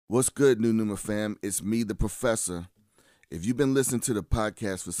What's good, New Numa fam? It's me, the professor. If you've been listening to the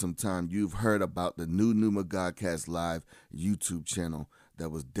podcast for some time, you've heard about the New Numa Godcast Live YouTube channel that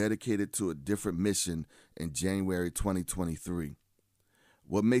was dedicated to a different mission in January 2023.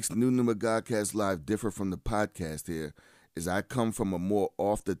 What makes New Numa Godcast Live different from the podcast here is I come from a more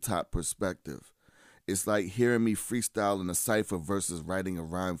off-the-top perspective. It's like hearing me freestyle in a cipher versus writing a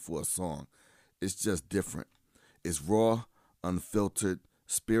rhyme for a song. It's just different. It's raw, unfiltered,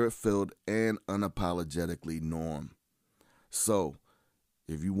 spirit-filled, and unapologetically norm. So,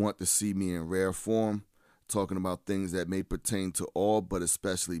 if you want to see me in rare form, talking about things that may pertain to all but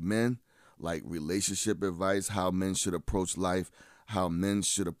especially men, like relationship advice, how men should approach life, how men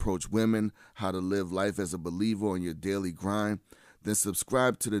should approach women, how to live life as a believer on your daily grind, then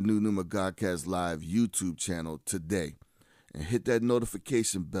subscribe to the New Numa Godcast Live YouTube channel today and hit that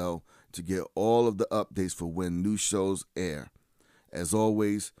notification bell to get all of the updates for when new shows air. As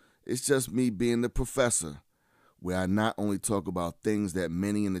always, it's just me being the professor, where I not only talk about things that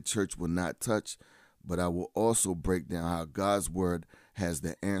many in the church will not touch, but I will also break down how God's word has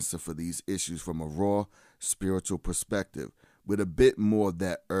the answer for these issues from a raw, spiritual perspective, with a bit more of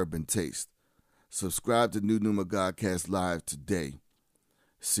that urban taste. Subscribe to New Numa Godcast Live today.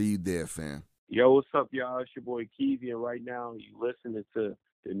 See you there, fam. Yo, what's up, y'all? It's your boy Keezy, and right now you listening to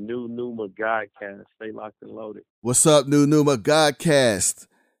the New Numa Godcast. Stay locked and loaded. What's up, New Numa Godcast?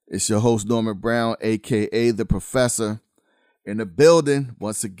 It's your host, Norman Brown, a.k.a. The Professor, in the building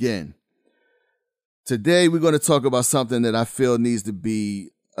once again. Today, we're going to talk about something that I feel needs to be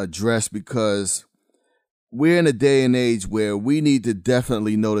addressed because we're in a day and age where we need to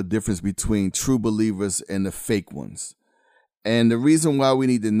definitely know the difference between true believers and the fake ones. And the reason why we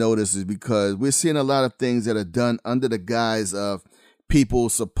need to know this is because we're seeing a lot of things that are done under the guise of people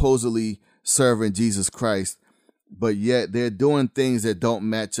supposedly serving Jesus Christ, but yet they're doing things that don't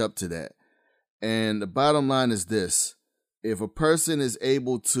match up to that. And the bottom line is this: if a person is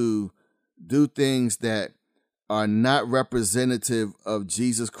able to do things that are not representative of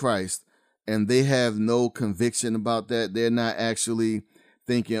Jesus Christ and they have no conviction about that, they're not actually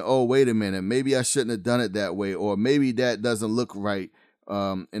thinking, oh, wait a minute, maybe I shouldn't have done it that way, or maybe that doesn't look right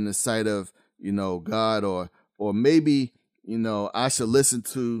in the sight of, God, or maybe, I should listen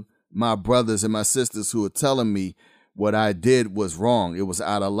to my brothers and my sisters who are telling me what I did was wrong, it was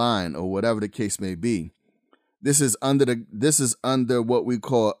out of line, or whatever the case may be. This is under what we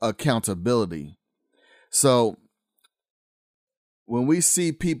call accountability. So when we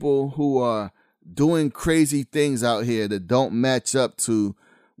see people who are doing crazy things out here that don't match up to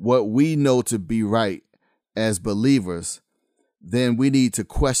what we know to be right as believers, then we need to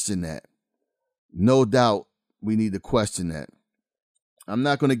question that. No doubt we need to question that. I'm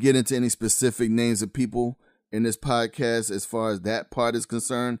not going to get into any specific names of people in this podcast as far as that part is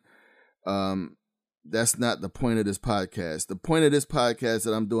concerned. That's not the point of this podcast. The point of this podcast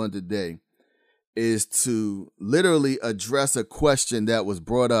that I'm doing today is to literally address a question that was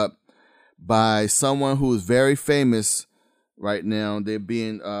brought up by someone who is very famous right now. They're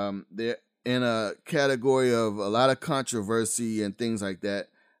in a category of a lot of controversy and things like that.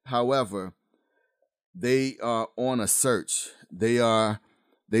 However, they are on a search.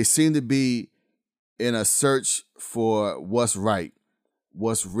 They seem to be in a search for what's right,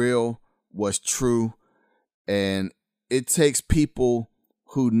 what's real, what's true. And it takes people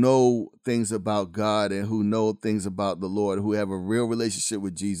who know things about God and who know things about the Lord, who have a real relationship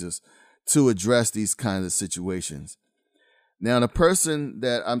with Jesus, to address these kinds of situations. Now, the person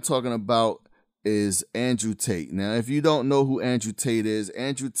that I'm talking about is Andrew Tate. Now, if you don't know who Andrew Tate is,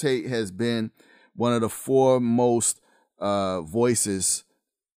 Andrew Tate has been one of the foremost voices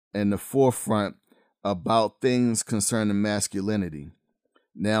in the forefront about things concerning masculinity.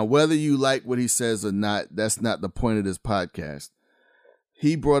 Now, whether you like what he says or not, that's not the point of this podcast.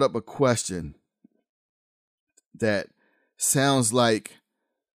 He brought up a question that sounds like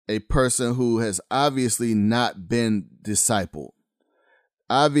a person who has obviously not been discipled,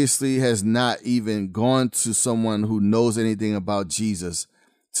 obviously has not even gone to someone who knows anything about Jesus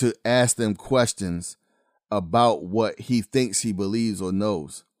to ask them questions about what he thinks he believes or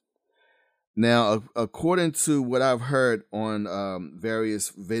knows. Now, according to what I've heard on various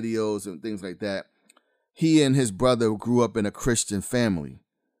videos and things like that, he and his brother grew up in a Christian family.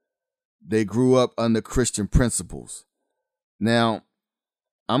 They grew up under Christian principles. Now,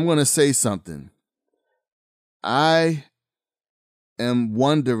 I'm going to say something. I am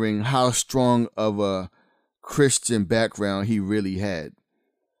wondering how strong of a Christian background he really had.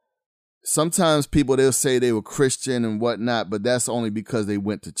 Sometimes people, they'll say they were Christian and whatnot, but that's only because they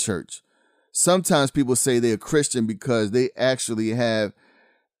went to church. Sometimes people say they're Christian because they actually have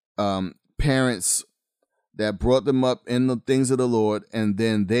parents that brought them up in the things of the Lord, and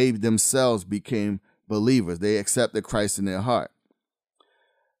then they themselves became believers. They accepted Christ in their heart.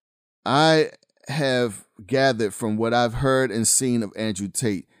 I have gathered from what I've heard and seen of Andrew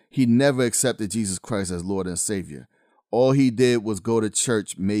Tate, he never accepted Jesus Christ as Lord and Savior. All he did was go to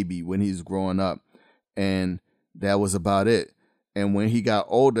church maybe when he was growing up, and that was about it. And when he got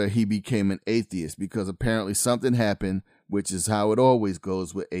older, he became an atheist because apparently something happened, which is how it always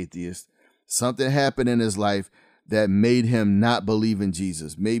goes with atheists. Something happened in his life that made him not believe in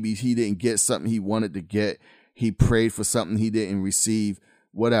Jesus. Maybe he didn't get something he wanted to get. He prayed for something he didn't receive,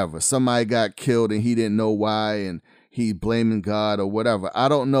 whatever. Somebody got killed and he didn't know why, and he blaming God or whatever. I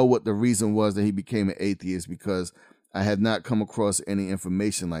don't know what the reason was that he became an atheist because I have not come across any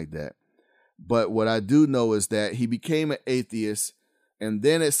information like that. But what I do know is that he became an atheist, and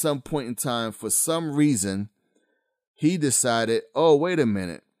then at some point in time, for some reason, he decided, oh, wait a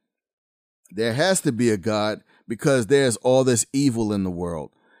minute. There has to be a God because there's all this evil in the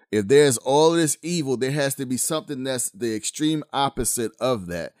world. If there's all this evil, there has to be something that's the extreme opposite of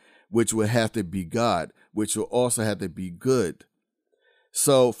that, which would have to be God, which will also have to be good.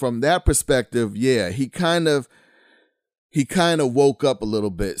 So from that perspective, yeah, he kind of woke up a little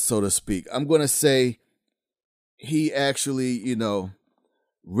bit, so to speak. I'm going to say he actually,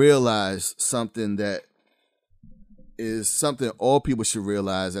 realized something that is something all people should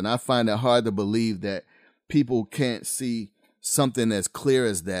realize. And I find it hard to believe that people can't see something as clear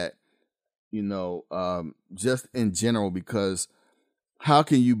as that, just in general, because how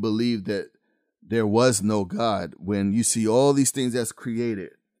can you believe that there was no God when you see all these things that's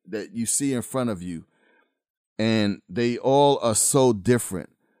created that you see in front of you, and they all are so different,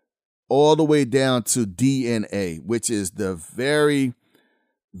 all the way down to DNA, which is the very,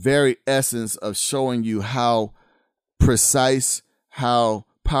 very essence of showing you how precise, how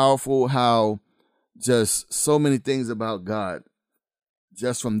powerful, how just so many things about God,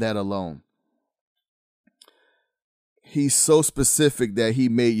 just from that alone. He's so specific that he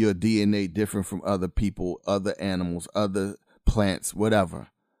made your DNA different from other people, other animals, other plants, whatever.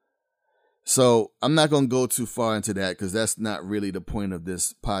 So I'm not going to go too far into that because that's not really the point of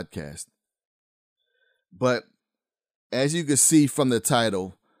this podcast. But as you can see from the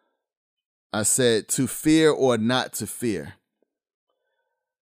title, I said to fear or not to fear.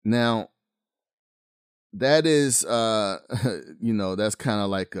 Now, that is, that's kind of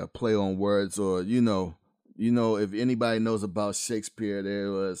like a play on words, or, if anybody knows about Shakespeare,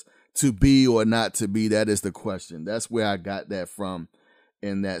 there was to be or not to be. That is the question. That's where I got that from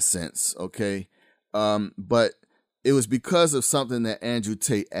in that sense. Okay. But it was because of something that Andrew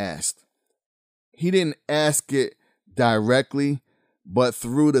Tate asked. He didn't ask it directly, but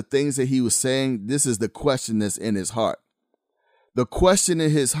through the things that he was saying, this is the question that's in his heart. The question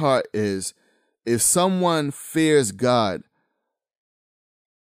in his heart is, if someone fears God,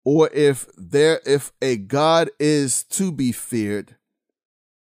 or if a God is to be feared,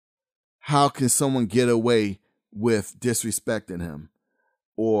 how can someone get away with disrespecting him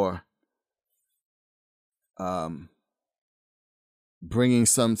or bringing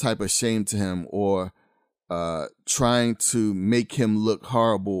some type of shame to him, or trying to make him look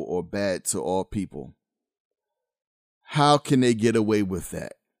horrible or bad to all people? How can they get away with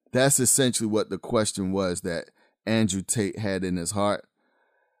that? That's essentially what the question was that Andrew Tate had in his heart.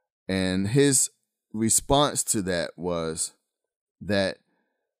 And his response to that was that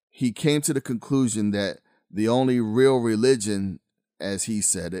he came to the conclusion that the only real religion, as he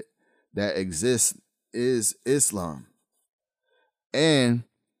said it, that exists is Islam. And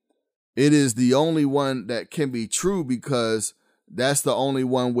it is the only one that can be true because that's the only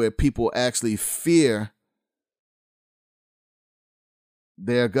one where people actually fear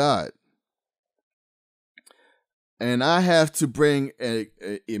their God. And I have to bring an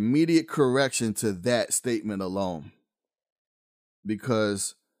immediate correction to that statement alone,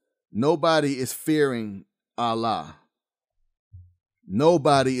 because nobody is fearing Allah.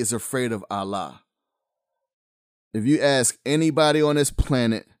 Nobody is afraid of Allah. If you ask anybody on this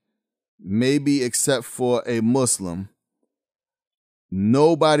planet, maybe except for a Muslim,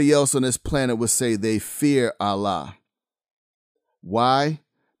 nobody else on this planet would say they fear Allah. Why?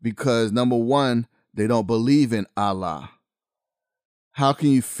 Because number one, they don't believe in Allah. How can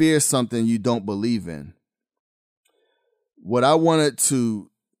you fear something you don't believe in? What I wanted to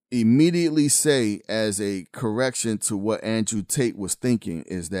immediately say as a correction to what Andrew Tate was thinking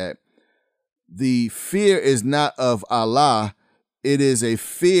is that the fear is not of Allah. It is a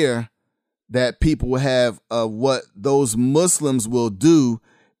fear that people have of what those Muslims will do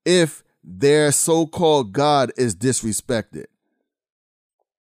if their so-called God is disrespected.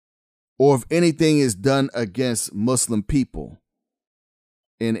 or if anything is done against Muslim people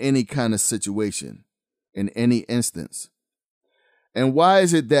in any kind of situation, in any instance. And why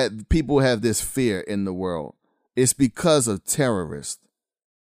is it that people have this fear in the world? It's because of terrorists.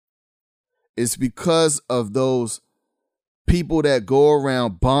 It's because of those people that go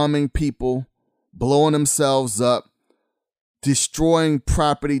around bombing people, blowing themselves up, destroying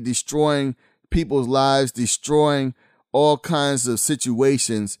property, destroying people's lives, destroying all kinds of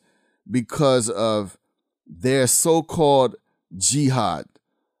situations because of their so-called jihad,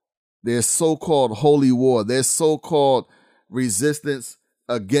 their so-called holy war, their so-called resistance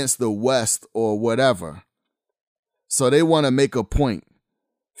against the West or whatever. So they want to make a point.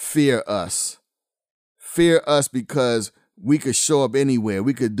 Fear us. Fear us because we could show up anywhere.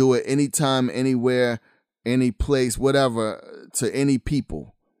 We could do it anytime, anywhere, any place, whatever, to any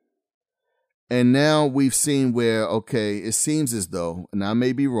people. And now we've seen where, okay, it seems as though, and I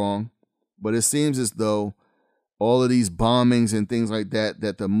may be wrong, but it seems as though all of these bombings and things like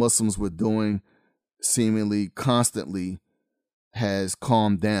that the Muslims were doing seemingly constantly has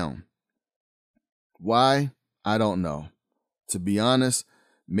calmed down. Why? I don't know. To be honest,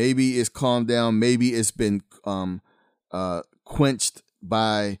 maybe it's calmed down. Maybe it's been quenched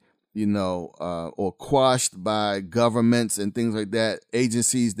by, or quashed by governments and things like that,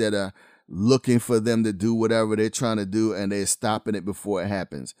 agencies that are looking for them to do whatever they're trying to do, and they're stopping it before it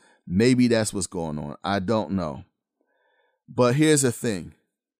happens. Maybe that's what's going on. I don't know. But here's the thing.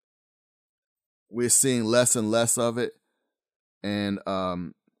 We're seeing less and less of it. And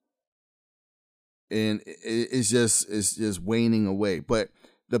it's just waning away. But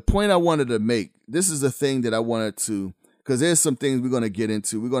the point I wanted to make, this is the thing that I wanted to, because there's some things we're going to get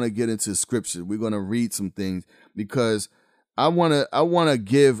into. We're going to get into scripture. We're going to read some things because I want to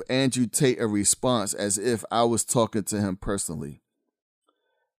give Andrew Tate a response as if I was talking to him personally.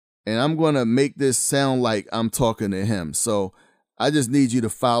 And I'm going to make this sound like I'm talking to him. So I just need you to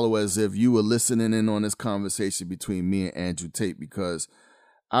follow as if you were listening in on this conversation between me and Andrew Tate, because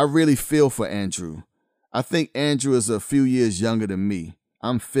I really feel for Andrew. I think Andrew is a few years younger than me.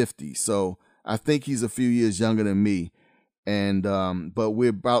 I'm 50, so I think he's a few years younger than me. And but we're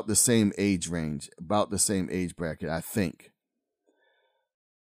about the same age range, about the same age bracket, I think.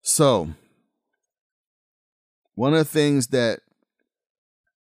 So one of the things that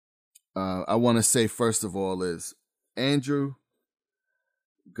I want to say first of all is, Andrew,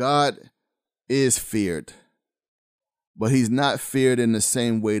 God is feared, but he's not feared in the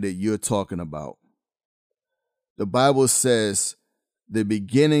same way that you're talking about. The Bible says the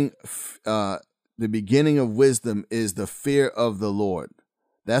beginning of wisdom is the fear of the Lord.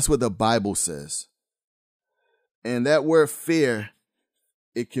 That's what the Bible says. And that word fear,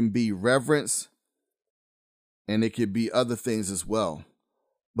 it can be reverence and it could be other things as well.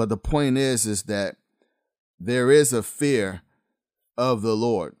 But the point is that there is a fear of the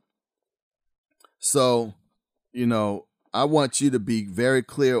Lord. So, I want you to be very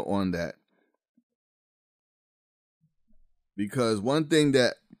clear on that. Because one thing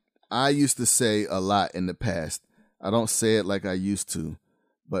that I used to say a lot in the past, I don't say it like I used to,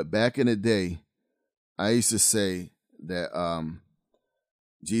 but back in the day, I used to say that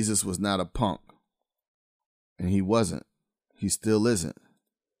Jesus was not a punk. And he wasn't. He still isn't.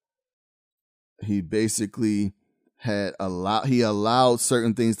 He basically he allowed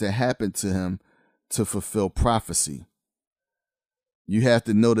certain things to happen to him to fulfill prophecy. You have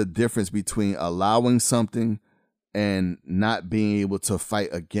to know the difference between allowing something and not being able to fight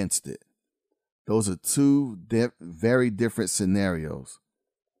against it. Those are two very different scenarios.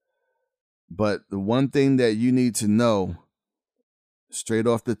 But the one thing that you need to know straight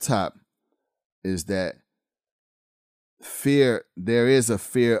off the top is that there is a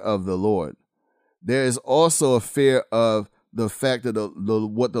fear of the Lord. There is also a fear of the fact that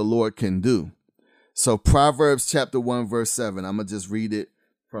what the Lord can do. So Proverbs chapter 1, verse 7, I'm going to just read it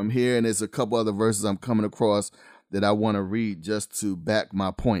from here. And there's a couple other verses I'm coming across that I want to read just to back my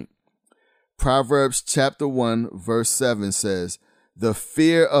point. Proverbs chapter 1, verse 7 says, "The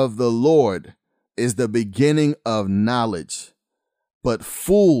fear of the Lord is the beginning of knowledge, but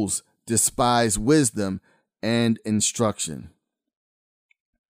fools despise wisdom and instruction."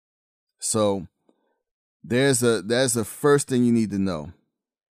 So that's the first thing you need to know.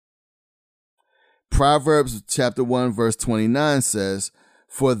 Proverbs chapter 1, verse 29 says,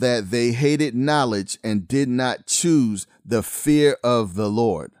 "For that they hated knowledge and did not choose the fear of the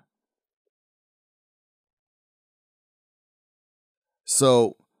Lord."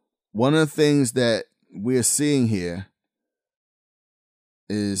 So one of the things that we're seeing here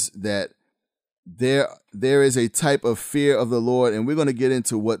is that there is a type of fear of the Lord, and we're going to get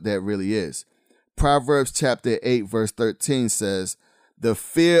into what that really is. Proverbs chapter 8, verse 13 says, the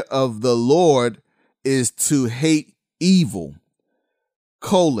fear of the Lord is to hate evil,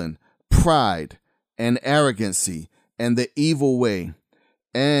 pride and arrogancy and the evil way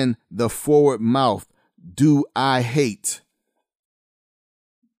and the forward mouth do I hate.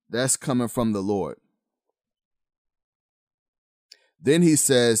 That's coming from the Lord. Then he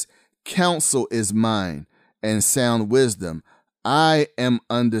says, counsel is mine and sound wisdom. I am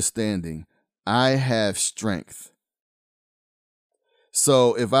understanding. I have strength.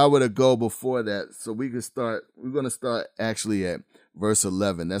 So if I were to go before that, so we're going to start actually at verse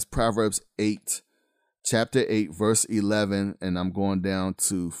 11. That's Proverbs 8, chapter 8, verse 11, and I'm going down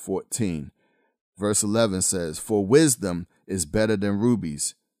to 14. Verse 11 says, for wisdom is better than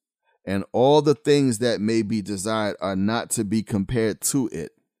rubies, and all the things that may be desired are not to be compared to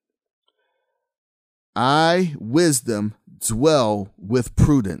it. I, wisdom, dwell with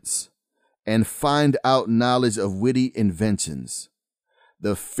prudence, and find out knowledge of witty inventions.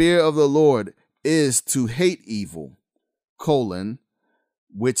 The fear of the Lord is to hate evil,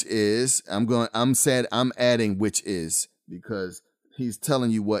 which is, I'm adding which is, because he's telling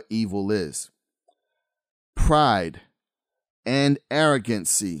you what evil is. Pride and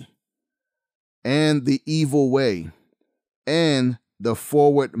arrogancy and the evil way and the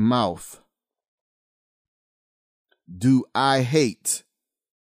forward mouth do I hate.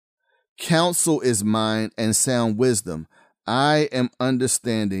 Counsel is mine and sound wisdom. I am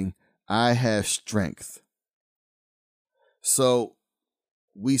understanding. I have strength. So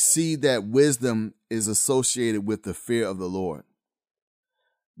we see that wisdom is associated with the fear of the Lord.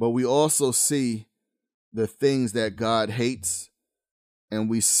 But we also see the things that God hates, and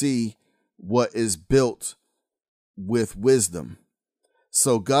we see what is built with wisdom.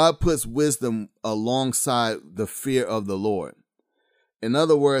 So God puts wisdom alongside the fear of the Lord. In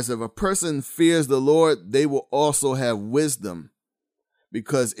other words, if a person fears the Lord, they will also have wisdom,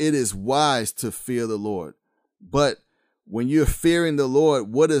 because it is wise to fear the Lord. But when you're fearing the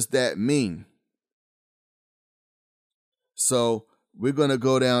Lord, what does that mean? So we're going to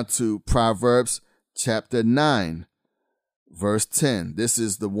go down to Proverbs chapter 9, verse 10. This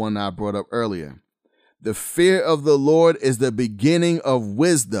is the one I brought up earlier. The fear of the Lord is the beginning of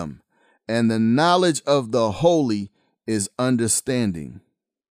wisdom, and the knowledge of the holy is understanding.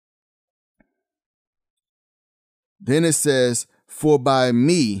 Then it says, for by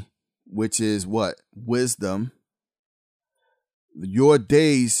me, which is what? Wisdom, your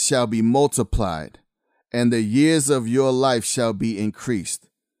days shall be multiplied, and the years of your life shall be increased.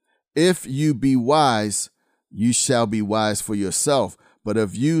 If you be wise, you shall be wise for yourself. But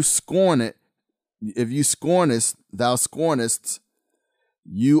if you scornest, thou scornest,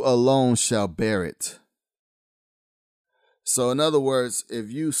 you alone shall bear it. So in other words,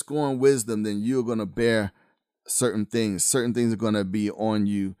 if you scorn wisdom, then you're going to bear certain things. Certain things are going to be on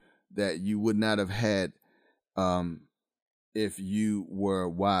you that you would not have had if you were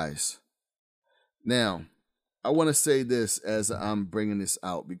wise. Now, I want to say this as I'm bringing this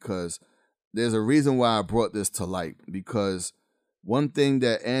out, because there's a reason why I brought this to light. Because one thing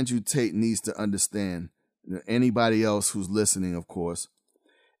that Andrew Tate needs to understand, anybody else who's listening, of course,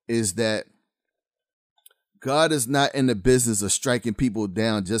 is that God is not in the business of striking people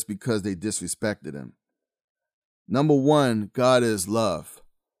down just because they disrespected him. Number one, God is love.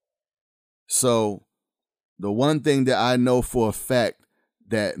 So the one thing that I know for a fact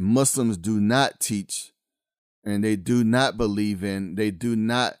that Muslims do not teach, and they do not believe in, they do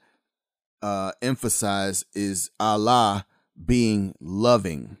not emphasize, is Allah being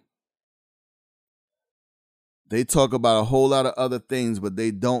loving. They talk about a whole lot of other things, but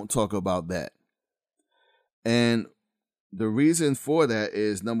they don't talk about that. And the reason for that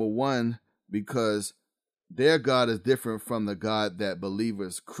is, number one, because their God is different from the God that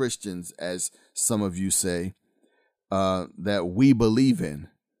believers, Christians, as some of you say, that we believe in.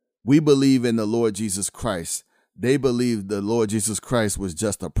 We believe in the Lord Jesus Christ. They believe the Lord Jesus Christ was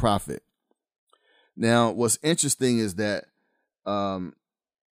just a prophet. Now, what's interesting is that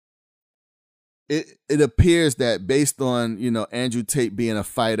it appears that based on, Andrew Tate being a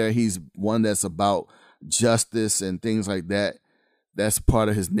fighter, he's one that's about justice and things like that. That's part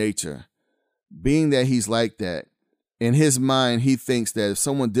of his nature. Being that he's like that, in his mind, he thinks that if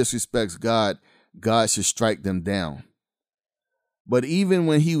someone disrespects God, God should strike them down. But even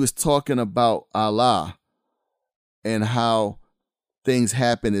when he was talking about Allah and how things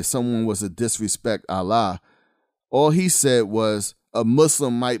happen if someone was to disrespect Allah, all he said was a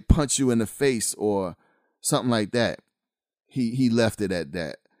Muslim might punch you in the face or something like that. He left it at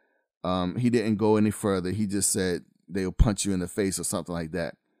that. He didn't go any further. He just said they'll punch you in the face or something like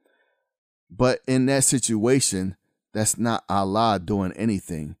that. But in that situation, that's not Allah doing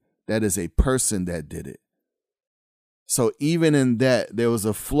anything. That is a person that did it. So even in that, there was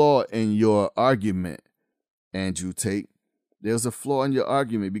a flaw in your argument, Andrew Tate. There was a flaw in your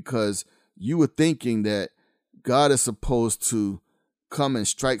argument because you were thinking that God is supposed to come and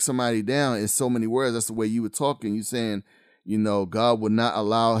strike somebody down in so many words. That's the way you were talking. You saying, God would not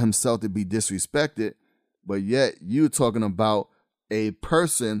allow himself to be disrespected, but yet you talking about a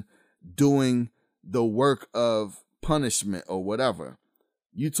person doing the work of punishment or whatever.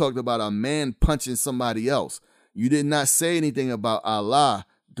 You talked about a man punching somebody else. You did not say anything about Allah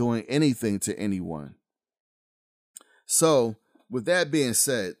doing anything to anyone. So, with that being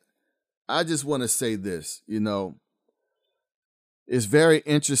said, I just want to say this, it's very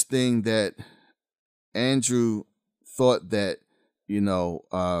interesting that Andrew thought that,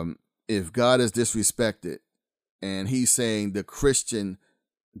 if God is disrespected and he's saying the Christian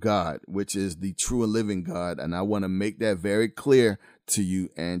God, which is the true and living God, and I want to make that very clear to you,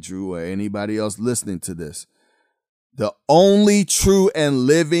 Andrew, or anybody else listening to this. The only true and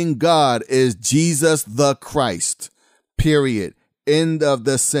living God is Jesus the Christ, period. End of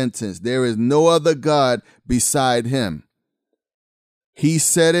the sentence. There is no other God beside him. He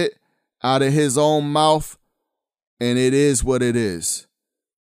said it out of his own mouth, and it is what it is.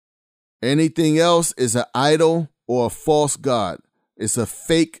 Anything else is an idol or a false God. It's a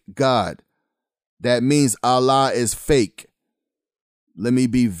fake God. That means Allah is fake. Let me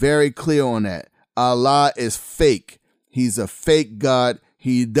be very clear on that. Allah is fake. He's a fake God.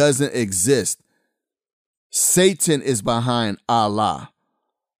 He doesn't exist. Satan is behind Allah.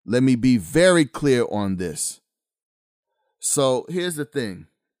 Let me be very clear on this. So here's the thing.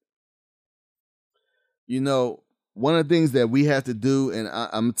 One of the things that we have to do, and I'm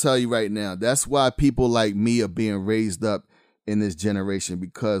going to tell you right now, that's why people like me are being raised up in this generation,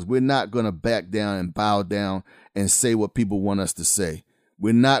 because we're not going to back down and bow down and say what people want us to say.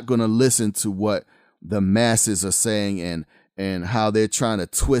 We're not going to listen to what the masses are saying and how they're trying to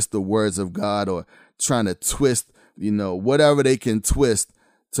twist the words of God, or trying to twist, whatever they can twist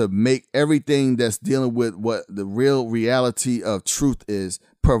to make everything that's dealing with what the real reality of truth is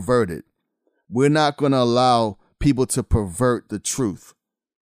perverted. We're not going to allow people to pervert the truth.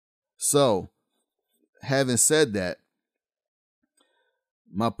 So, having said that,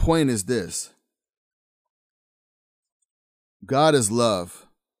 my point is this. God is love.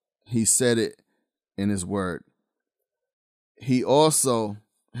 He said it in his word. He also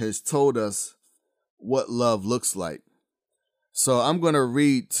has told us what love looks like. So I'm going to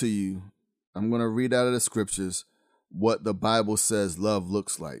read to you, I'm going to read out of the scriptures what the Bible says love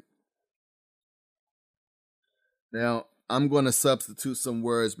looks like. Now, I'm going to substitute some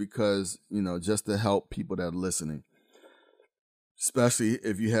words because, just to help people that are listening, especially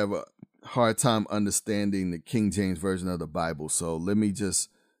if you have a hard time understanding the King James Version of the Bible. So let me just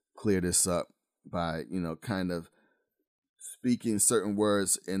clear this up by, kind of speaking certain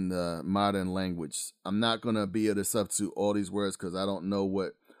words in the modern language. I'm not going to be able to substitute all these words because I don't know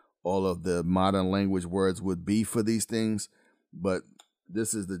what all of the modern language words would be for these things, but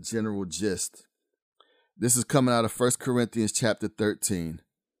this is the general gist. This is coming out of 1 Corinthians chapter 13,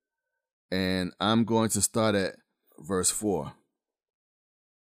 and I'm going to start at verse 4.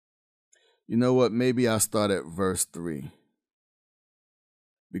 You know what? Maybe I'll start at verse 3,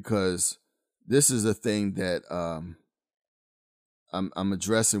 because this is a thing that I'm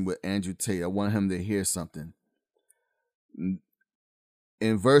addressing with Andrew Tate. I want him to hear something.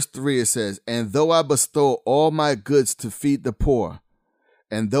 In verse 3 it says, "And though I bestow all my goods to feed the poor,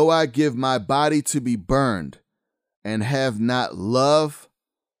 and though I give my body to be burned, and have not love,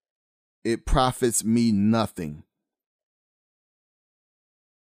 it profits me nothing.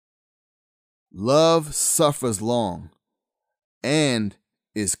 Love suffers long and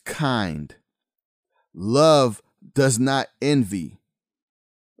is kind. Love does not envy.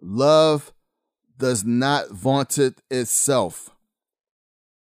 Love does not vaunt itself,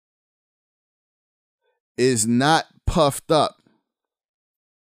 is not puffed up.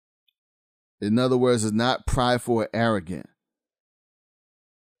 In other words, is not prideful or arrogant.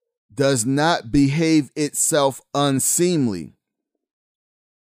 Does not behave itself unseemly.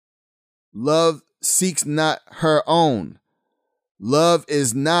 Love seeks not her own. Love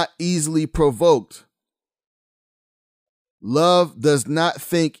is not easily provoked. Love does not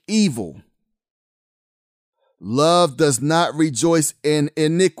think evil. Love does not rejoice in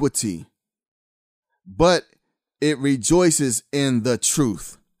iniquity, but it rejoices in the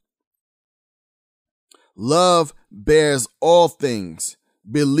truth. Love bears all things,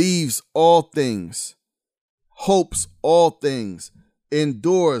 believes all things, hopes all things,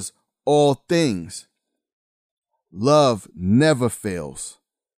 endures all things. Love never fails.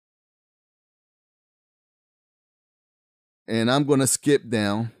 And I'm going to skip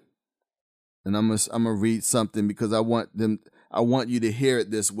down and I'm going to read something because I want you to hear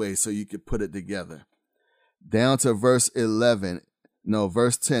it this way so you can put it together. Down to verse 10,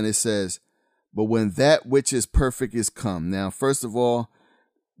 it says, but when that which is perfect is come. Now, first of all,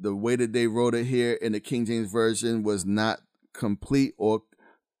 the way that they wrote it here in the King James Version was not complete or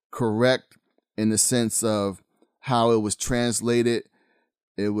correct in the sense of how it was translated.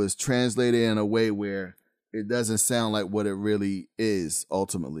 It was translated in a way where it doesn't sound like what it really is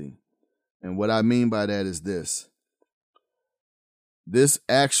ultimately. And what I mean by that is this. This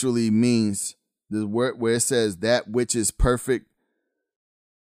actually means the word where it says that which is perfect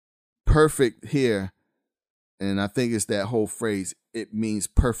here, and I think it's that whole phrase, it means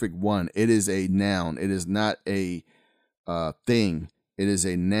perfect one. It is a noun. It is not a thing. It is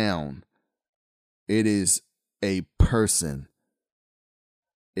a noun. It is a person.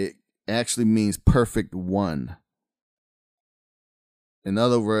 It actually means perfect one. In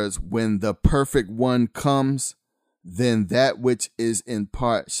other words, when the perfect one comes, then that which is in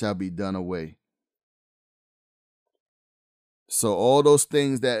part shall be done away. So all those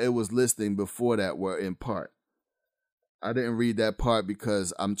things that it was listing before that were in part. I didn't read that part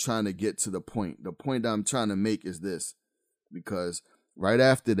because I'm trying to get to the point. The point that I'm trying to make is this, because right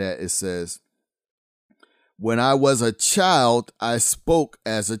after that it says, when I was a child, I spoke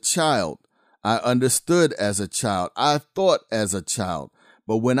as a child. I understood as a child. I thought as a child.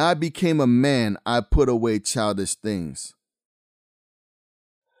 But when I became a man, I put away childish things.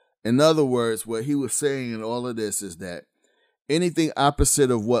 In other words, what he was saying in all of this is that anything opposite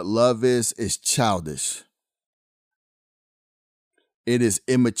of what love is childish. It is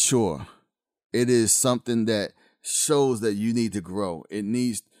immature. It is something that shows that you need to grow. It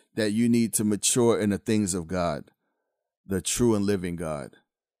needs that you need to mature in the things of God, the true and living God.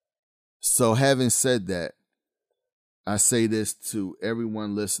 So having said that, I say this to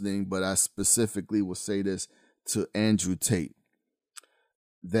everyone listening, but I specifically will say this to Andrew Tate,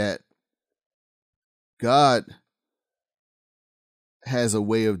 that God has a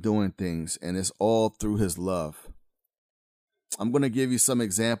way of doing things, and it's all through his love. I'm going to give you some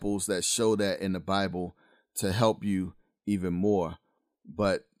examples that show that in the Bible to help you even more.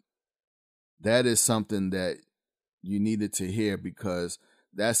 But that is something that you needed to hear because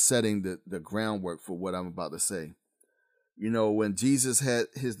that's setting the groundwork for what I'm about to say. You know, when Jesus had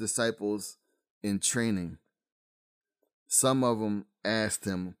his disciples in training, some of them asked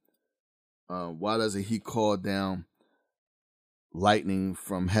him, why doesn't he call down lightning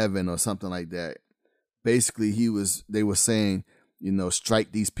from heaven or something like that? Basically, they were saying, you know,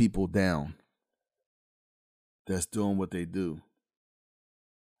 strike these people down that's doing what they do.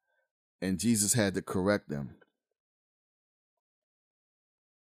 And Jesus had to correct them.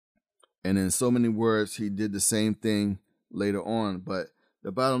 And in so many words, he did the same thing later on. But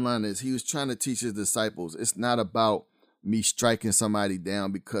the bottom line is he was trying to teach his disciples. It's not about me striking somebody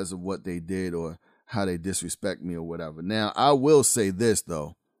down because of what they did or how they disrespect me or whatever. Now, I will say this,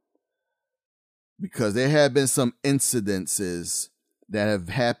 though, because there have been some incidences that have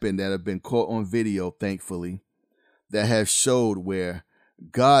happened that have been caught on video, thankfully, that have showed where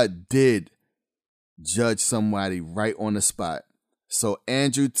God did judge somebody right on the spot. So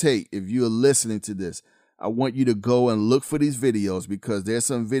Andrew Tate, if you're listening to this, I want you to go and look for these videos because there's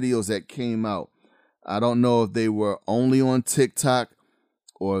some videos that came out. I don't know if they were only on TikTok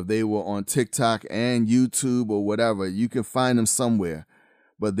or if they were on TikTok and YouTube or whatever. You can find them somewhere.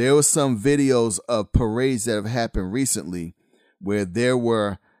 But there were some videos of parades that have happened recently where there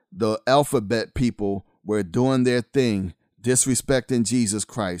were the alphabet people were doing their thing, disrespecting Jesus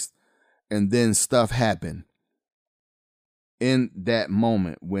Christ, and then stuff happened. In that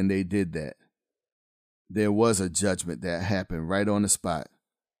moment when they did that, there was a judgment that happened right on the spot.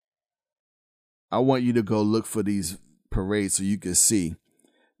 I want you to go look for these parades so you can see.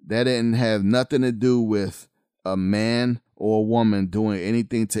 That didn't have nothing to do with a man or a woman doing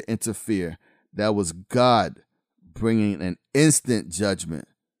anything to interfere. That was God bringing an instant judgment,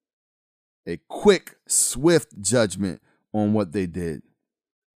 a quick, swift judgment on what they did.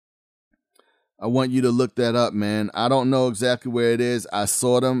 I want you to look that up, man. I don't know exactly where it is. I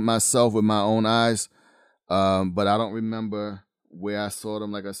saw them myself with my own eyes, but I don't remember where I saw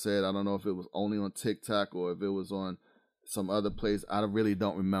them. Like I said, I don't know if it was only on TikTok or if it was on some other place. I really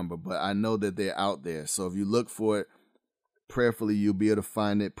don't remember, but I know that they're out there. So if you look for it, prayerfully, you'll be able to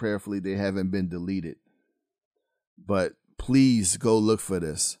find it. Prayerfully, they haven't been deleted. But please go look for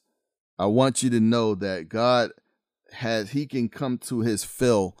this. I want you to know that God he can come to his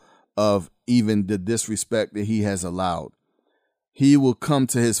fill of even the disrespect that he has allowed. He will come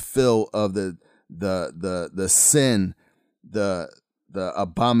to his fill of the sin, the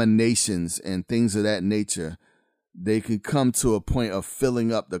abominations and things of that nature. They can come to a point of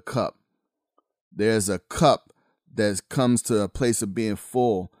filling up the cup. There's a cup that comes to a place of being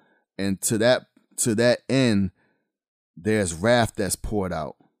full, and to that end, there's wrath that's poured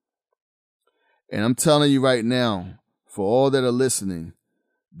out. And I'm telling you right now, for all that are listening,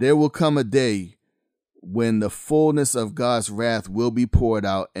 there will come a day when the fullness of God's wrath will be poured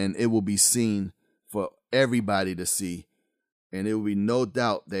out, and it will be seen for everybody to see. And there will be no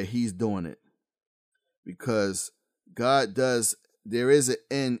doubt that he's doing it, because God does. There is an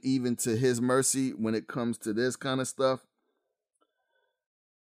end even to his mercy when it comes to this kind of stuff.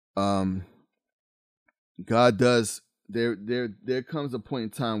 God does. There comes a point in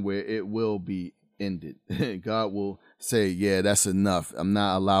time where it will be ended. God will say, yeah, that's enough. I'm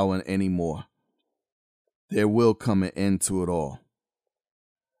not allowing any more. There will come an end to it all.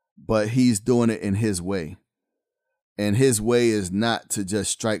 But he's doing it in his way. And his way is not to just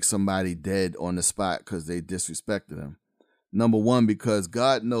strike somebody dead on the spot because they disrespected him. Number one, because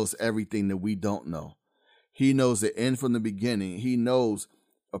God knows everything that we don't know. He knows the end from the beginning. He knows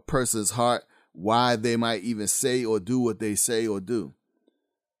a person's heart, why they might even say or do what they say or do.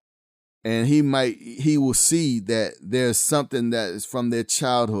 And he will see that there's something that is from their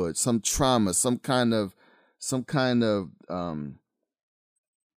childhood, some trauma, some kind of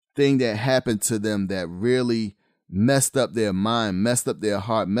thing that happened to them that really messed up their mind, messed up their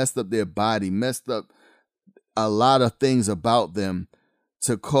heart, messed up their body, messed up a lot of things about them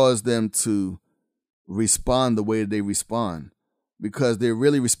to cause them to respond the way they respond, because they're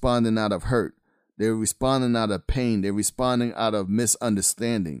really responding out of hurt. They're responding out of pain. They're responding out of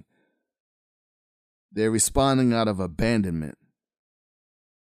misunderstanding. They're responding out of abandonment.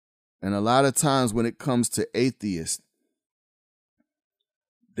 And a lot of times when it comes to atheists,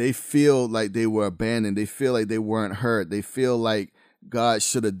 they feel like they were abandoned. They feel like they weren't heard. They feel like God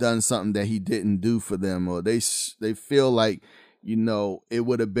should have done something that he didn't do for them. Or they feel like, it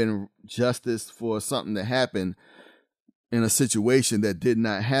would have been justice for something to happen in a situation that did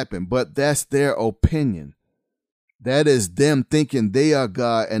not happen. But that's their opinion. That is them thinking they are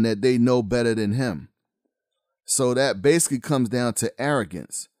God and that they know better than him. So that basically comes down to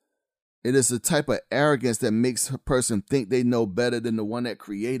arrogance. It is the type of arrogance that makes a person think they know better than the one that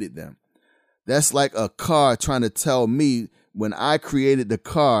created them. That's like a car trying to tell me, when I created the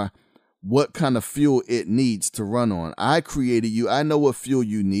car, what kind of fuel it needs to run on. I created you. I know what fuel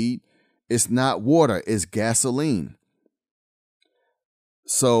you need. It's not water. It's gasoline.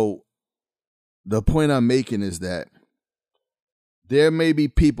 So the point I'm making is that there may be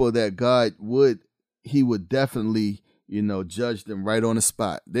people that God would definitely, judge them right on the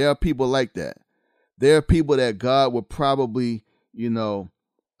spot. There are people like that. There are people that God would probably,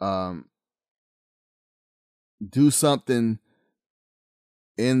 do something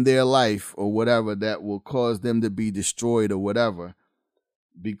in their life or whatever that will cause them to be destroyed or whatever,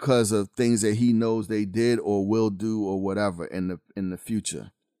 because of things that he knows they did or will do or whatever in the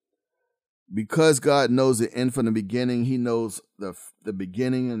future. Because God knows the end from the beginning, he knows the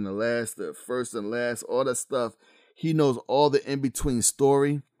beginning and the last, the first and last, all that stuff. He knows all the in-between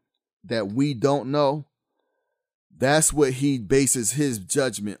story that we don't know. That's what he bases his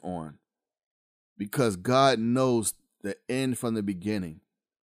judgment on. Because God knows the end from the beginning.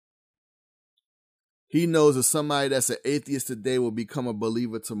 He knows if somebody that's an atheist today will become a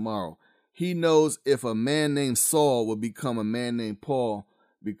believer tomorrow. He knows if a man named Saul will become a man named Paul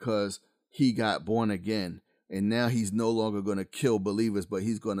because he got born again. And now he's no longer going to kill believers, but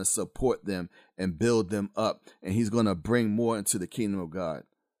he's going to support them and build them up. And he's going to bring more into the kingdom of God.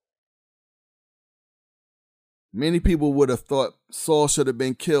 Many people would have thought Saul should have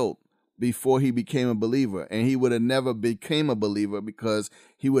been killed before he became a believer. And he would have never became a believer because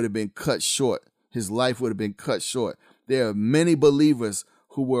he would have been cut short. His life would have been cut short. There are many believers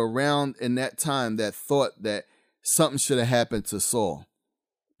who were around in that time that thought that something should have happened to Saul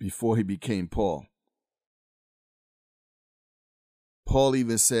before he became Paul. Paul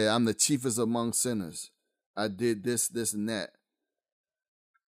even said, I'm the chiefest among sinners. I did this, this, and that.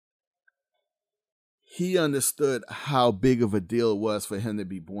 He understood how big of a deal it was for him to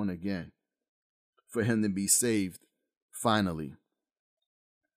be born again, for him to be saved finally.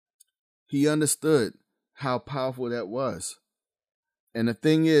 He understood how powerful that was. And the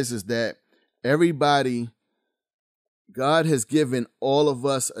thing is that everybody, God has given all of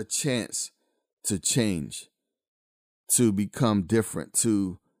us a chance to change, to become different,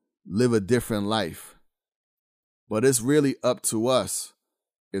 to live a different life. But it's really up to us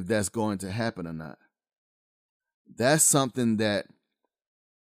if that's going to happen or not. That's something that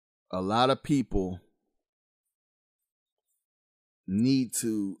a lot of people need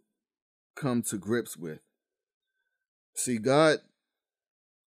to come to grips with. See, God,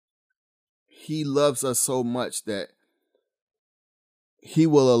 He loves us so much that He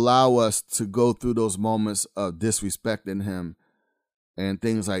will allow us to go through those moments of disrespecting Him and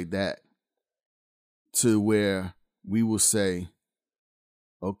things like that, to where we will say,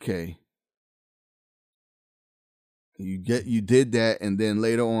 okay, you did that, and then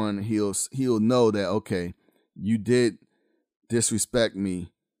later on he'll know that, okay, you did disrespect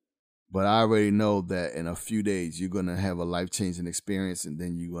me, but I already know that in a few days you're gonna have a life-changing experience, and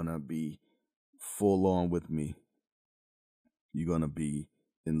then you're gonna be full on with me. You're gonna be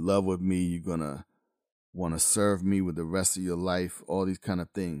in love with me. You're gonna want to serve me with the rest of your life. All these kind of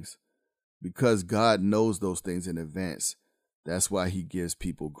things, because God knows those things in advance. That's why He gives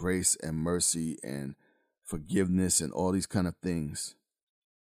people grace and mercy and forgiveness and all these kind of things.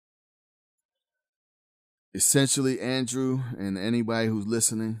 Essentially, Andrew and anybody who's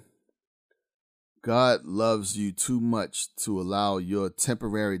listening, God loves you too much to allow your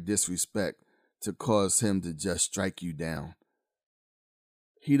temporary disrespect to cause Him to just strike you down.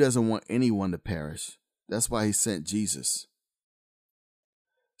 He doesn't want anyone to perish. That's why He sent Jesus.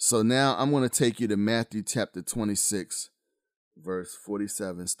 So now I'm going to take you to Matthew chapter 26, verse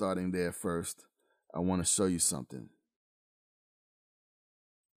 47, starting there first. I want to show you something.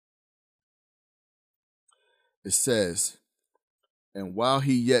 It says, "And while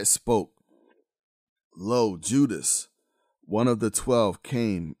He yet spoke, lo, Judas, one of the 12,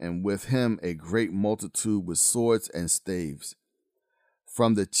 came, and with him a great multitude with swords and staves,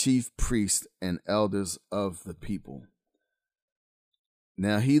 from the chief priests and elders of the people.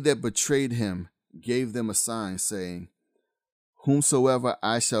 Now he that betrayed Him gave them a sign, saying, Whomsoever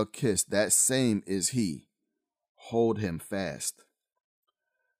I shall kiss, that same is he. Hold him fast.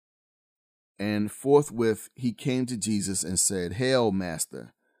 And forthwith he came to Jesus and said, Hail,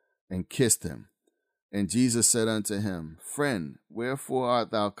 Master, and kissed him. And Jesus said unto him, Friend, wherefore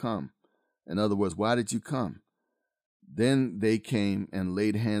art thou come? In other words, why did you come? Then they came and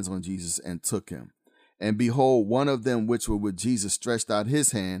laid hands on Jesus and took him. And behold, one of them which were with Jesus stretched out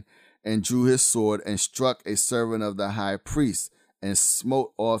his hand and drew his sword and struck a servant of the high priest and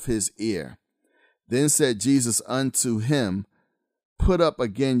smote off his ear. Then said Jesus unto him, Put up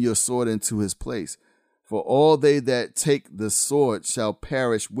again your sword into his place, for all they that take the sword shall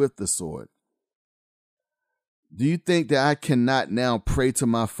perish with the sword. Do you think that I cannot now pray to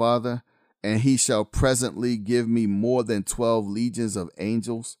my Father, and he shall presently give me more than 12 legions of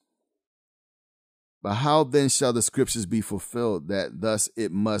angels? But how then shall the scriptures be fulfilled, that thus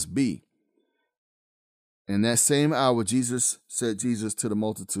it must be? In that same hour said Jesus to the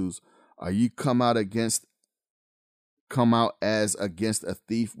multitudes, Are you come out as against a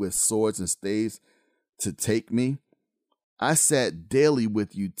thief with swords and staves to take me? I sat daily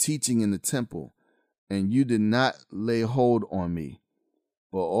with you teaching in the temple, and you did not lay hold on me.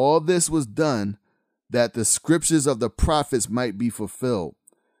 But all this was done that the scriptures of the prophets might be fulfilled.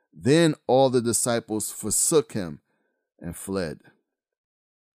 Then all the disciples forsook him and fled."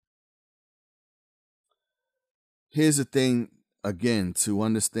 Here's the thing, again, to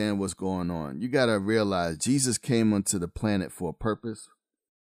understand what's going on. You got to realize Jesus came onto the planet for a purpose.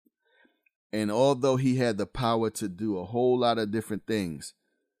 And although he had the power to do a whole lot of different things,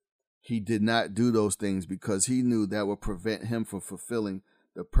 he did not do those things because he knew that would prevent him from fulfilling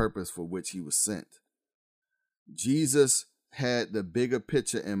the purpose for which he was sent. Jesus had the bigger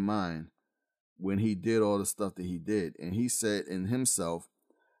picture in mind when he did all the stuff that he did. And he said in himself,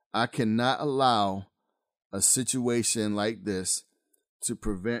 I cannot allow a situation like this to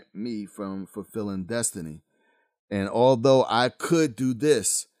prevent me from fulfilling destiny. And although I could do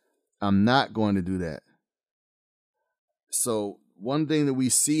this, I'm not going to do that. So one thing that we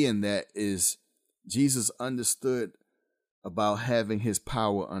see in that is Jesus understood about having his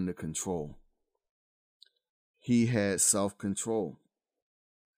power under control. He had self-control.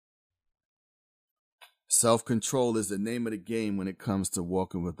 Self-control is the name of the game when it comes to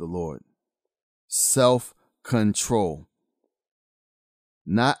walking with the Lord. Self-control.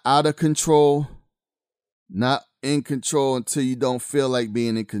 Not out of control, not in control until you don't feel like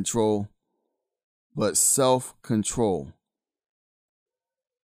being in control, but self-control.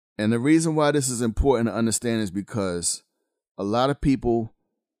 And the reason why this is important to understand is because a lot of people,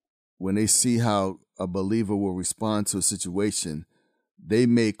 when they see how a believer will respond to a situation, they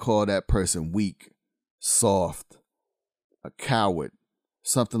may call that person weak, soft, a coward,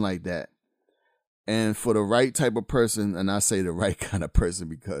 something like that. And for the right type of person, and I say the right kind of person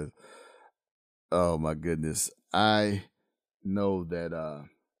because, oh my goodness, I know that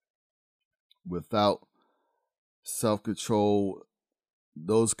without self-control,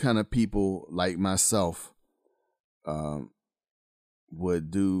 those kind of people like myself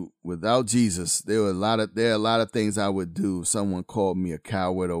would do without Jesus. There are a lot of things I would do if someone called me a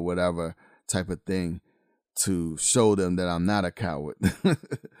coward or whatever type of thing to show them that I'm not a coward.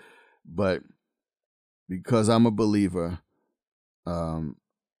 But because I'm a believer, I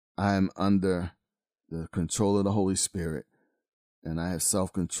am under the control of the Holy Spirit, and I have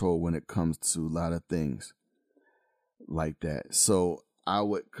self-control when it comes to a lot of things like that. So I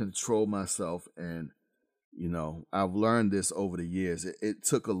would control myself, and I've learned this over the years. It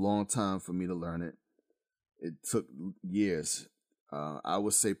took a long time for me to learn it. It took years. I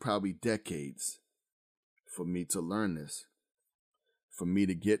would say probably decades for me to learn this, for me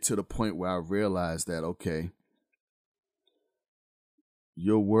to get to the point where I realized that, okay,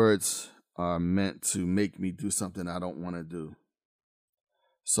 your words are meant to make me do something I don't want to do.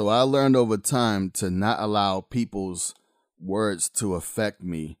 So I learned over time to not allow people's words to affect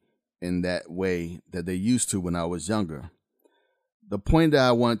me in that way that they used to when I was younger. The point that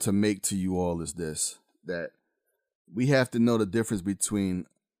I want to make to you all is this, that we have to know the difference between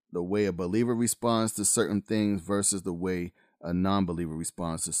the way a believer responds to certain things versus the way a non-believer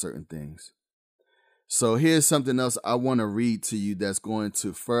responds to certain things. So here's something else I want to read to you that's going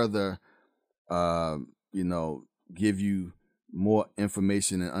to further, give you more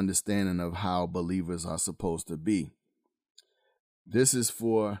information and understanding of how believers are supposed to be. This is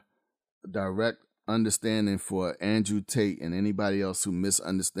for direct understanding for Andrew Tate and anybody else who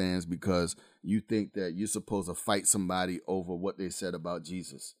misunderstands because you think that you're supposed to fight somebody over what they said about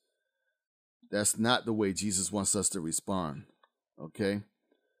Jesus. That's not the way Jesus wants us to respond, okay?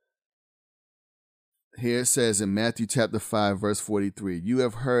 Here it says in Matthew chapter 5, verse 43, you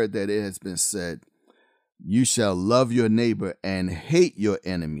have heard that it has been said, you shall love your neighbor and hate your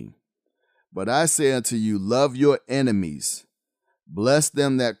enemy. But I say unto you, love your enemies, bless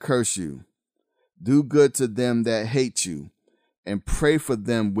them that curse you, do good to them that hate you, and pray for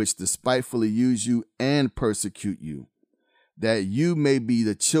them which despitefully use you and persecute you, that you may be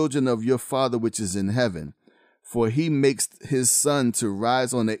the children of your Father which is in heaven. For he makes his sun to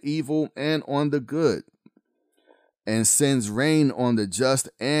rise on the evil and on the good, and sends rain on the just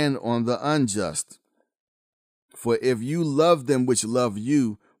and on the unjust. For if you love them which love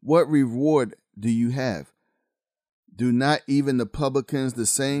you, what reward do you have? Do not even the publicans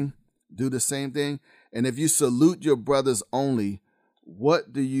do the same thing? And if you salute your brothers only,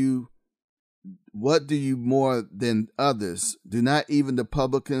 what do you more than others? Do not even the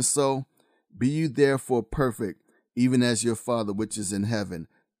publicans so? Be you therefore perfect, even as your Father which is in heaven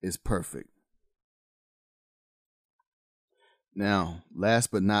is perfect. Now,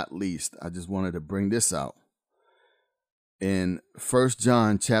 last but not least, I just wanted to bring this out. In 1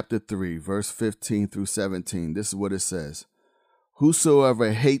 John chapter 3, verse 15 through 17, this is what it says.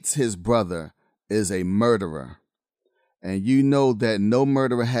 Whosoever hates his brother is a murderer, and you know that no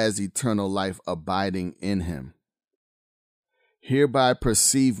murderer has eternal life abiding in him. Hereby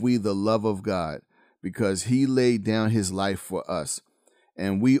perceive we the love of God, because he laid down his life for us,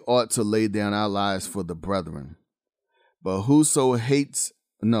 and we ought to lay down our lives for the brethren. But whoso has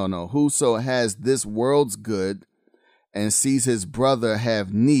this world's good, and sees his brother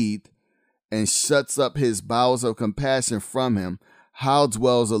have need, and shuts up his bowels of compassion from him, how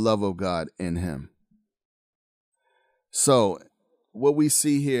dwells the love of God in him? So what we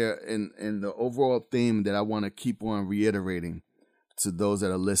see here in the overall theme that I want to keep on reiterating to those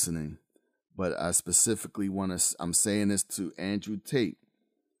that are listening, but I specifically I'm saying this to Andrew Tate.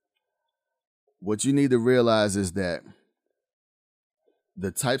 What you need to realize is that the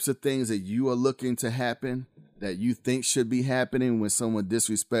types of things that you are looking to happen, that you think should be happening when someone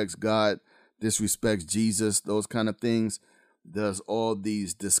disrespects God, disrespects Jesus, those kind of things, does all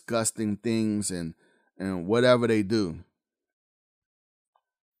these disgusting things and whatever they do.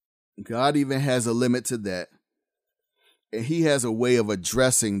 God even has a limit to that. And he has a way of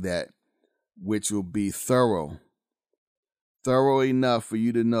addressing that, which will be thorough enough for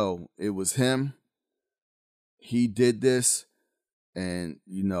you to know it was him. He did this, and,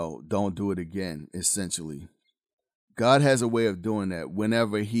 don't do it again, essentially. God has a way of doing that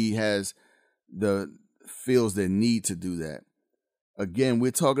whenever he feels the need to do that. Again,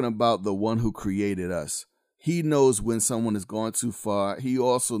 we're talking about the one who created us. He knows when someone has gone too far. He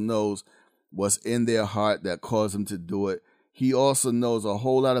also knows what's in their heart that caused them to do it. He also knows a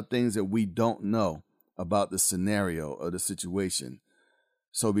whole lot of things that we don't know about the scenario or the situation.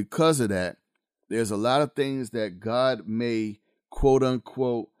 So because of that, there's a lot of things that God may quote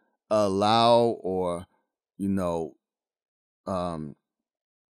unquote allow or, you know,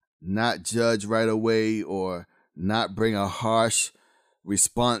 not judge right away or not bring a harsh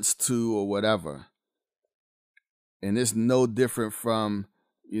response to or whatever. And it's no different from,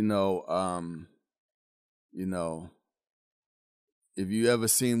 you know, if you ever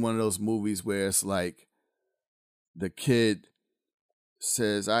seen one of those movies where it's like the kid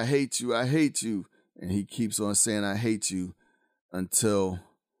says, I hate you, and he keeps on saying, I hate you, until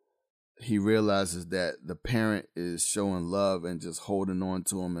he realizes that the parent is showing love and just holding on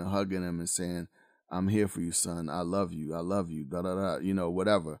to him and hugging him and saying, I'm here for you, son. I love you, da, da, da,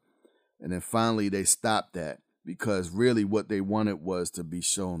 whatever. And then finally they stopped that because really what they wanted was to be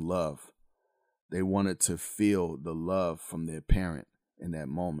shown love. They wanted to feel the love from their parent in that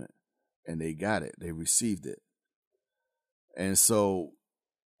moment. And they got it. They received it. And so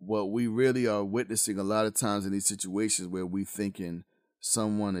what we really are witnessing a lot of times in these situations where we thinking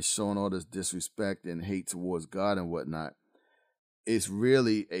someone is showing all this disrespect and hate towards God and whatnot, it's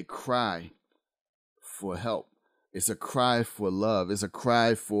really a cry for help. It's a cry for love. It's a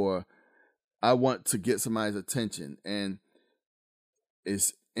cry for, I want to get somebody's attention. And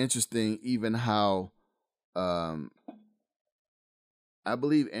it's interesting even how I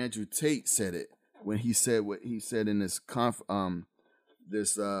believe Andrew Tate said it when he said what he said in this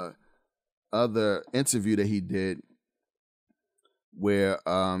other interview that he did, where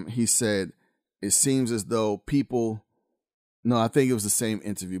he said it seems as though people, no, I think it was the same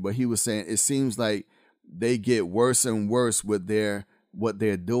interview, but he was saying it seems like they get worse and worse with what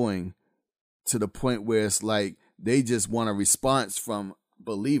they're doing, to the point where it's like they just want a response from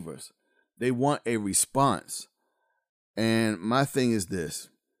believers. They want a response. And my thing is this: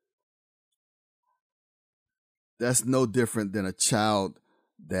 that's no different than a child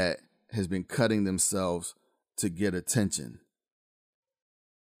that has been cutting themselves to get attention.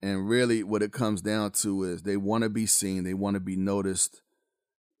 And really what it comes down to is they want to be seen, they want to be noticed,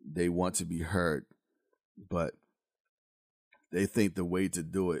 they want to be heard. But they think the way to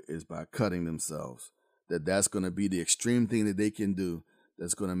do it is by cutting themselves. That's going to be the extreme thing that they can do,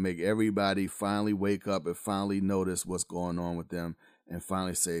 that's going to make everybody finally wake up and finally notice what's going on with them and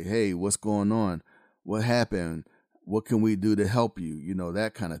finally say, hey, what's going on? What happened? What can we do to help you?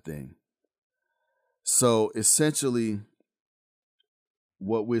 That kind of thing. So essentially,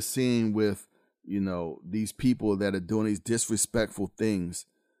 what we're seeing with, these people that are doing these disrespectful things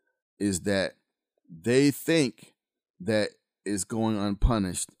is that they think that it's going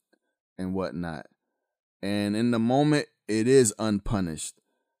unpunished and whatnot. And in the moment, it is unpunished.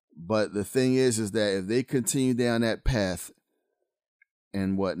 But the thing is that if they continue down that path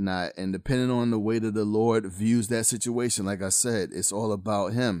and whatnot, and depending on the way that the Lord views that situation, like I said, it's all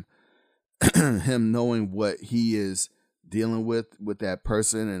about him, him knowing what he is dealing with that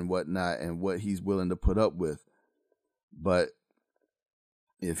person and whatnot, and what he's willing to put up with. But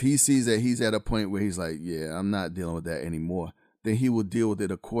if he sees that he's at a point where he's like, yeah, I'm not dealing with that anymore, then he will deal with it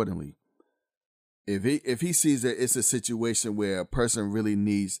accordingly. If he sees that it's a situation where a person really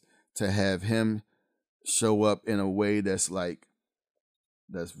needs to have him show up in a way that's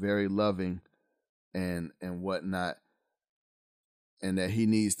very loving and whatnot, and that he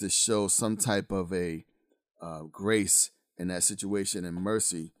needs to show some type of a grace in that situation and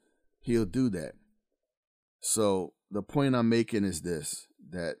mercy, he'll do that. So the point I'm making is this,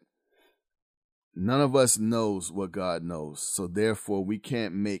 that none of us knows what God knows. So therefore we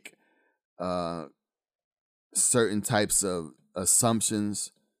can't make certain types of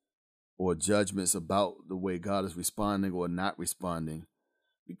assumptions or judgments about the way God is responding or not responding,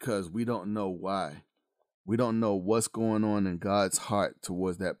 because we don't know why. We don't know what's going on in God's heart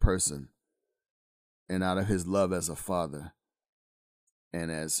towards that person, and out of his love as a father and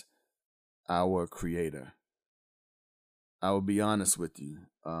as our creator. I will be honest with you.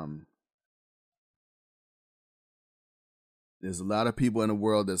 There's a lot of people in the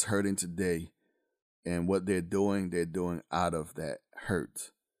world that's hurting today, and what they're doing out of that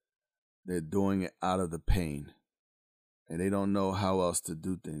hurt. They're doing it out of the pain, and they don't know how else to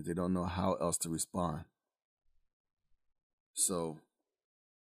do things. They don't know how else to respond. So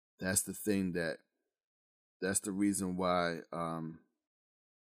that's the thing that's the reason why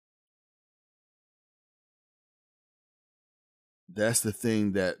that's the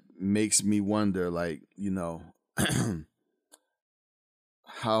thing that makes me wonder,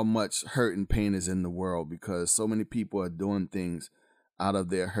 how much hurt and pain is in the world, because so many people are doing things out of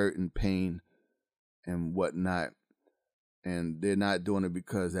their hurt and pain and whatnot. And they're not doing it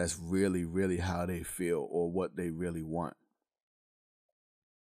because that's really, really how they feel or what they really want.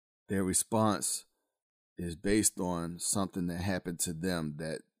 Their response is based on something that happened to them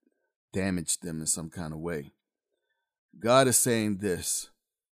that damaged them in some kind of way. God is saying this: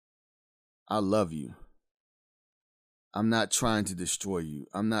 I love you. I'm not trying to destroy you.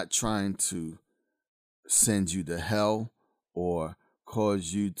 I'm not trying to send you to hell or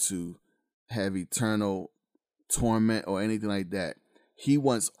cause you to have eternal torment or anything like that. He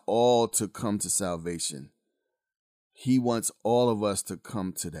wants all to come to salvation. He wants all of us to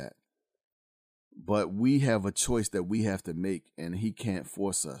come to that. But we have a choice that we have to make, and he can't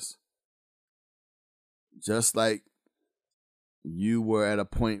force us. Just like you were at a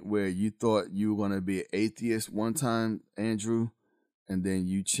point where you thought you were going to be an atheist one time, Andrew, and then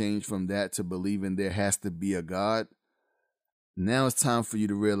you changed from that to believing there has to be a God. Now it's time for you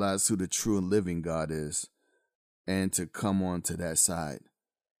to realize who the true and living God is and to come on to that side.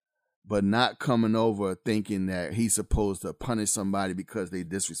 But not coming over thinking that he's supposed to punish somebody because they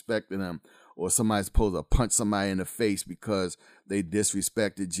disrespected him, or somebody's supposed to punch somebody in the face because they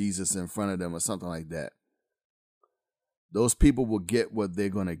disrespected Jesus in front of them or something like that. Those people will get what they're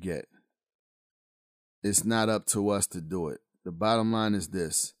going to get. It's not up to us to do it. The bottom line is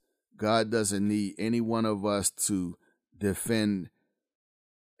this: God doesn't need any one of us to defend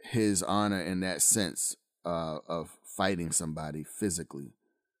his honor in that sense of fighting somebody physically.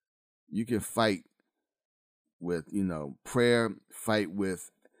 You can fight with, prayer, fight with,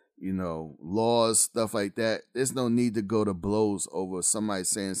 laws, stuff like that. There's no need to go to blows over somebody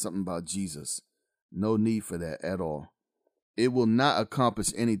saying something about Jesus. No need for that at all. It will not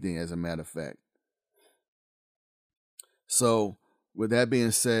accomplish anything, as a matter of fact. So with that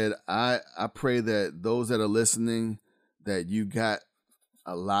being said, I pray that those that are listening, that you got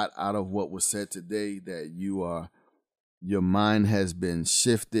a lot out of what was said today, that your mind has been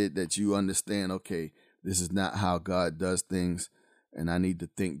shifted, that you understand, okay, this is not how God does things, and I need to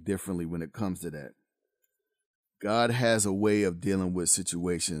think differently when it comes to that. God has a way of dealing with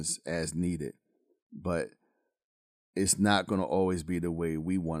situations as needed, but it's not going to always be the way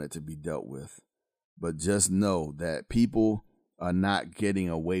we want it to be dealt with. But just know that people are not getting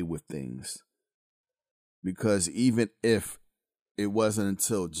away with things, because even if it wasn't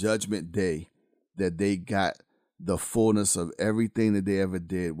until Judgment Day that they got the fullness of everything that they ever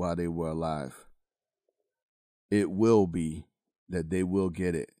did while they were alive, it will be that they will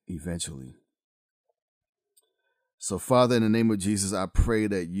get it eventually. So, Father, in the name of Jesus, I pray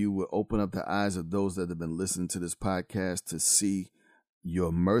that you will open up the eyes of those that have been listening to this podcast to see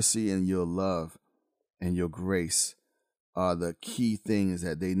your mercy and your love and your grace are the key things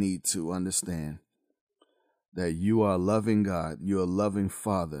that they need to understand. That you are a loving God, you're a loving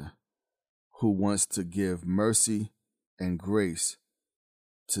Father who wants to give mercy and grace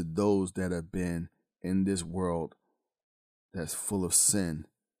to those that have been in this world that's full of sin.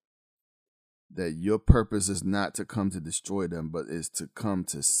 That your purpose is not to come to destroy them, but is to come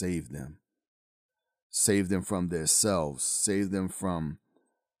to save them. Save them from themselves. Save them from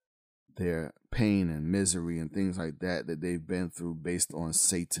their pain and misery and things like that they've been through based on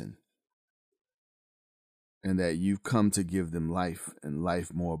Satan. And that you've come to give them life and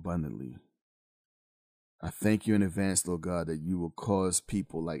life more abundantly. I thank you in advance, Lord God, that you will cause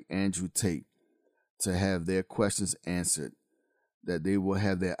people like Andrew Tate to have their questions answered, that they will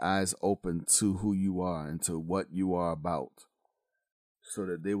have their eyes open to who you are and to what you are about, so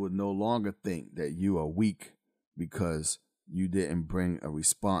that they will no longer think that you are weak because you didn't bring a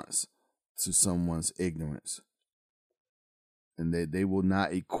response to someone's ignorance, and that they will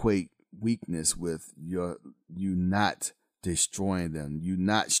not equate weakness with you not destroying them, you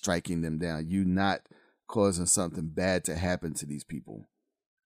not striking them down, you not causing something bad to happen to these people.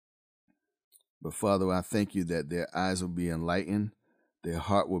 But Father, I thank you that their eyes will be enlightened, their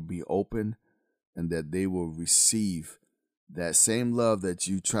heart will be open, and that they will receive that same love that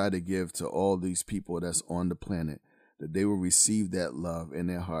you try to give to all these people that's on the planet, that they will receive that love in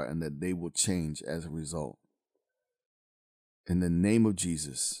their heart and that they will change as a result. In the name of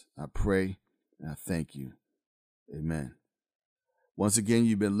Jesus, I pray and I thank you. Amen. Once again,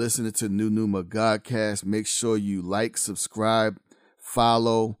 you've been listening to New Numa Godcast. Make sure you like, subscribe,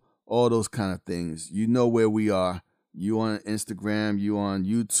 follow, all those kind of things. You know where we are. You on Instagram, you on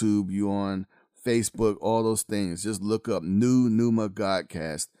YouTube, you on Facebook, all those things. Just look up New Numa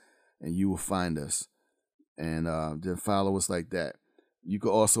Godcast and you will find us. And then follow us like that. You can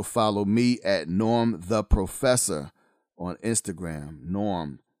also follow me at Norm the Professor on Instagram.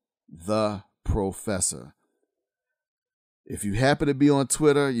 Norm the Professor. If you happen to be on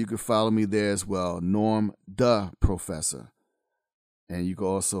Twitter, you can follow me there as well, Norm the Professor. And you can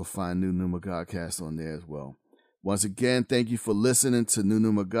also find New Numa Godcast on there as well. Once again, thank you for listening to New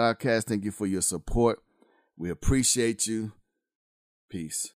Numa Godcast. Thank you for your support. We appreciate you. Peace.